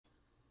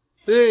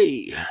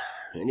Hey,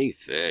 any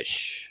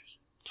fish?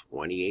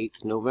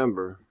 28th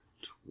November,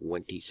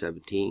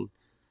 2017.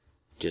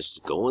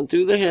 Just going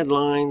through the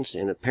headlines,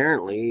 and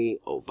apparently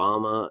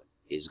Obama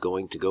is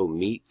going to go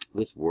meet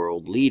with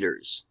world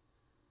leaders.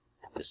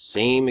 The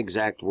same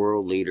exact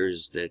world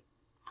leaders that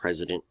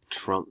President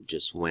Trump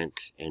just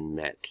went and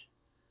met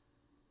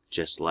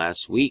just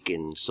last week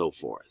and so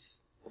forth.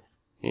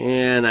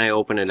 And I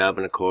open it up,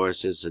 and of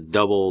course it's a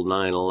double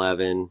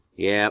 9/11.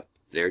 Yep,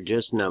 they're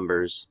just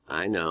numbers,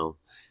 I know.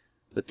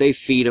 But they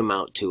feed them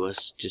out to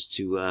us just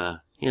to,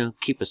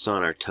 keep us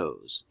on our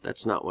toes.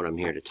 That's not what I'm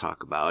here to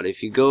talk about.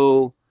 If you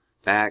go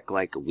back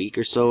like a week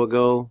or so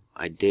ago,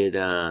 I did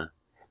a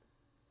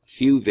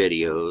few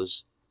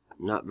videos.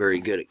 I'm not very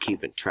good at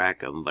keeping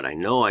track of them, but I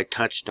know I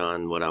touched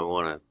on what I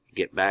want to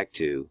get back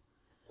to.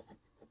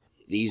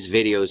 These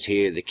videos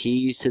here, the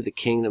keys to the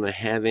kingdom of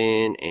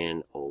heaven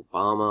and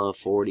Obama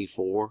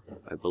 44,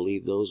 I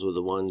believe those were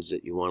the ones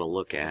that you want to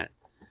look at.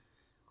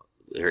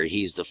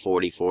 He's the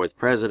 44th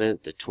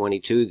president. The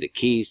 22, the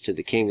keys to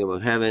the kingdom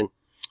of heaven.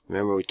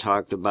 Remember we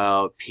talked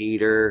about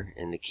Peter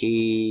and the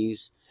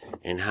keys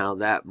and how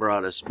that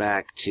brought us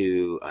back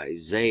to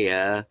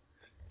Isaiah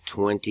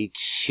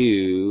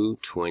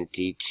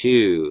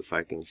 22:22. If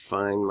I can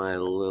find my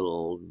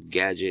little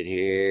gadget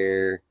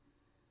here.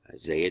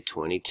 Isaiah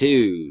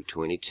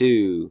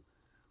 22:22,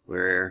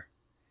 where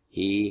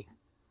the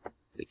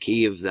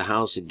key of the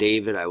house of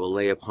David I will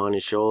lay upon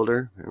his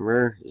shoulder.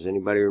 Remember? Does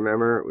anybody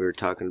remember? We were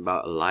talking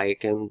about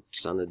Eliakim,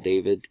 son of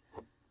David,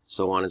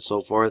 so on and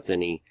so forth.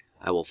 And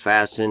I will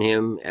fasten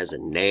him as a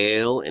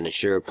nail in a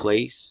sure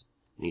place.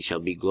 And he shall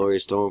be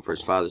glorious stone for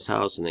his father's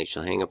house, and they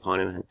shall hang upon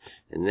him.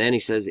 And then he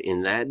says,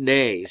 in that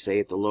day,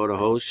 saith the Lord of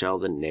hosts, shall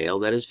the nail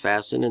that is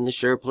fastened in the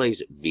sure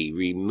place be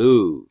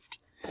removed,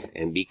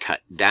 and be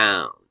cut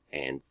down,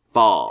 and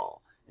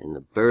fall. And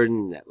the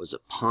burden that was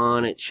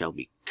upon it shall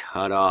be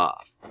cut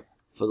off.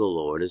 For the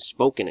Lord has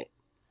spoken it.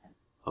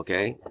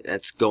 Okay,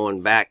 that's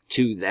going back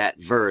to that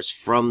verse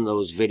from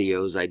those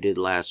videos I did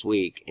last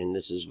week, and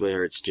this is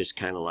where it's just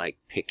kind of like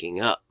picking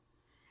up.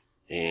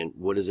 And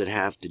what does it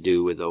have to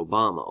do with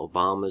Obama?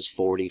 Obama's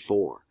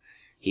 44.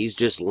 He's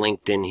just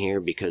linked in here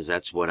because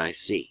that's what I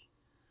see.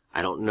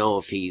 I don't know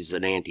if he's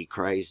an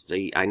antichrist.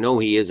 I know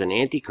he is an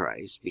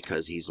antichrist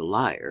because he's a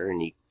liar,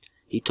 and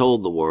he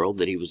told the world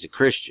that he was a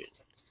Christian.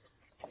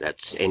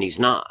 And he's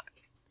not.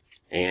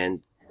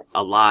 And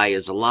a lie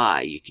is a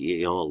lie.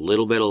 You know, a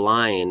little bit of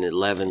lying, it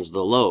leavens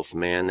the loaf,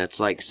 man. That's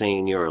like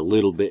saying you're a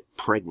little bit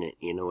pregnant,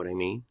 you know what I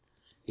mean?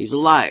 He's a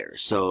liar,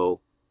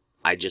 so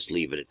I just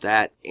leave it at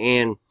that,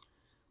 and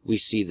we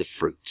see the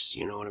fruits,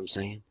 you know what I'm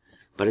saying?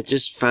 But it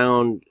just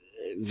found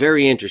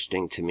very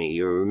interesting to me.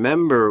 You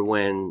remember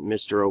when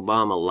Mr.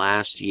 Obama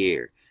last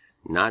year,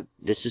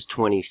 this is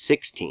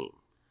 2016,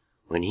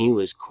 when he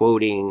was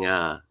quoting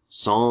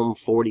Psalm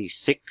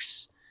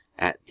 46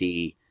 at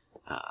the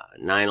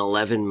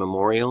 9/11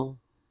 memorial.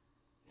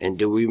 And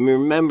do we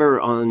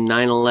remember on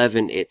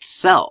 9/11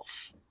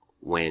 itself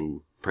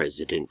when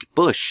President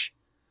Bush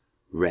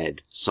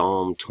read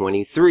Psalm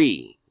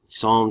 23?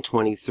 Psalm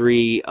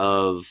 23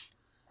 of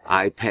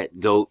I Pet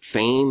Goat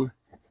fame?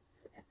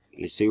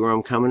 You see where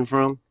I'm coming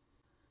from?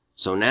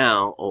 So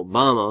now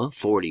Obama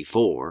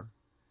 44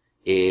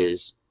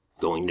 is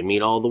going to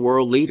meet all the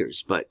world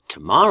leaders. But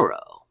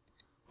tomorrow,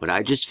 what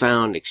I just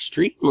found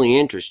extremely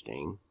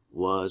interesting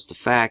was the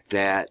fact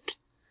that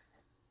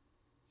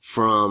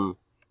from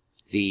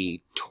the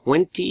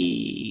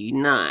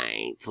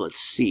 29th, let's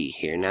see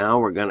here now,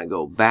 we're going to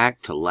go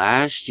back to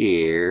last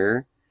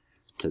year,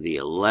 to the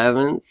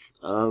 11th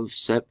of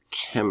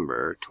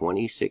September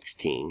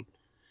 2016,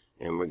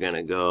 and we're going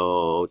to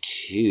go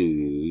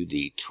to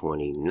the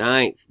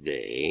 29th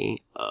day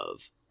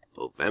of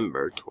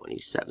November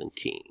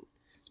 2017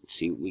 and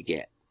see what we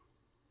get.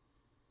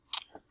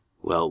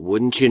 Well,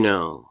 wouldn't you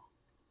know,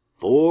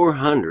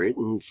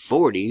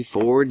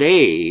 444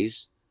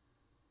 days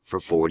for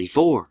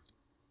 44.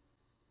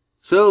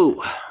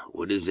 So,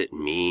 what does it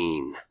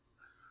mean?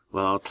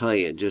 Well, I'll tell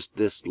you just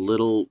this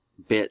little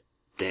bit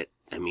that,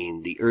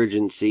 the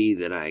urgency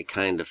that I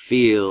kind of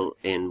feel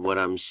in what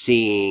I'm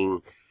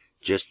seeing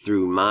just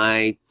through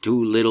my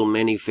two little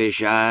mini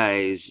fish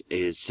eyes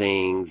is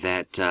saying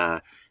that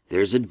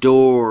there's a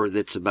door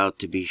that's about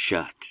to be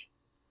shut.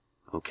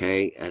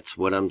 Okay, that's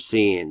what I'm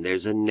seeing.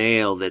 There's a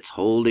nail that's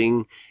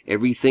holding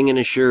everything in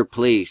a sure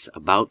place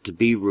about to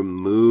be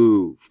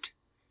removed.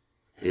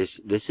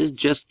 This is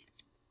just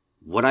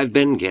what I've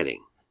been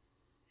getting.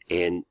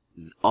 And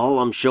all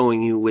I'm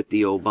showing you with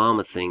the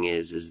Obama thing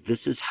is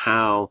this is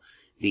how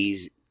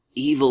these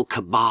evil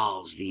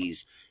cabals,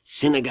 these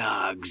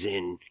synagogues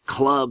and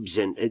clubs,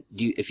 and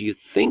if you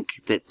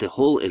think that the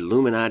whole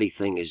Illuminati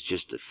thing is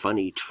just a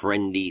funny,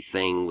 trendy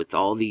thing with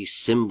all these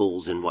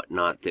symbols and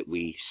whatnot that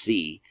we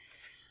see,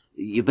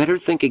 you better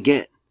think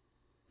again.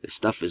 This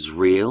stuff is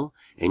real,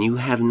 and you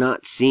have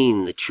not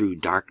seen the true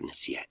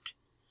darkness yet.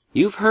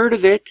 You've heard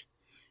of it.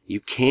 You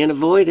can't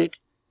avoid it.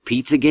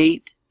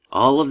 Pizzagate,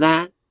 all of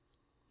that.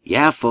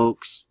 Yeah,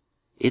 folks,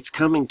 it's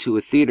coming to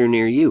a theater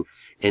near you,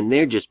 and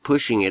they're just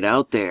pushing it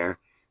out there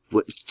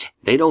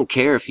They don't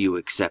care if you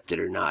accept it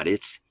or not.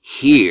 It's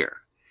here.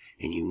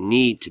 And you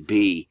need to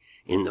be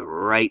in the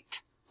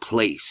right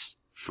place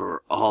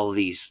for all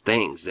these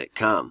things that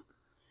come.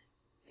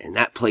 And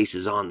that place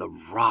is on the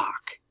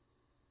rock.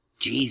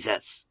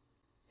 Jesus.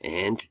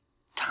 And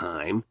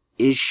time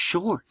is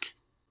short.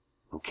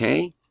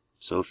 Okay?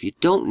 So if you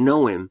don't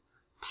know him,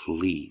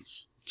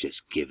 please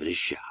just give it a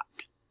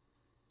shot.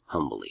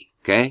 Humbly.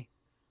 Okay?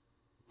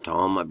 To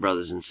all my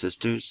brothers and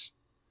sisters,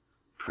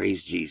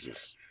 praise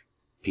Jesus.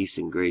 Peace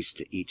and grace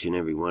to each and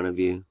every one of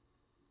you.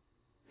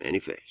 Many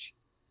fish.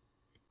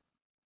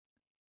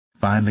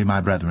 Finally,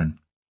 my brethren,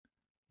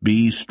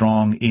 be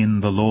strong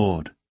in the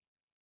Lord,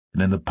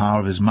 and in the power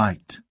of his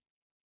might.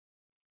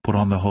 Put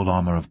on the whole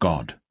armour of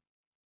God,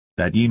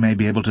 that ye may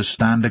be able to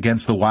stand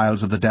against the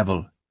wiles of the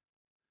devil.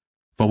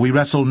 For we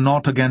wrestle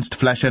not against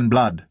flesh and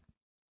blood,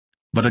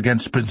 but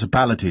against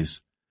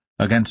principalities,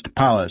 against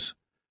powers,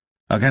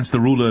 against the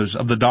rulers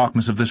of the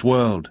darkness of this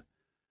world,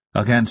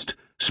 against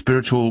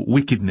spiritual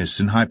wickedness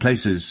in high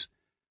places.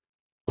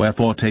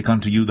 Wherefore take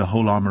unto you the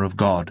whole armour of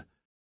God,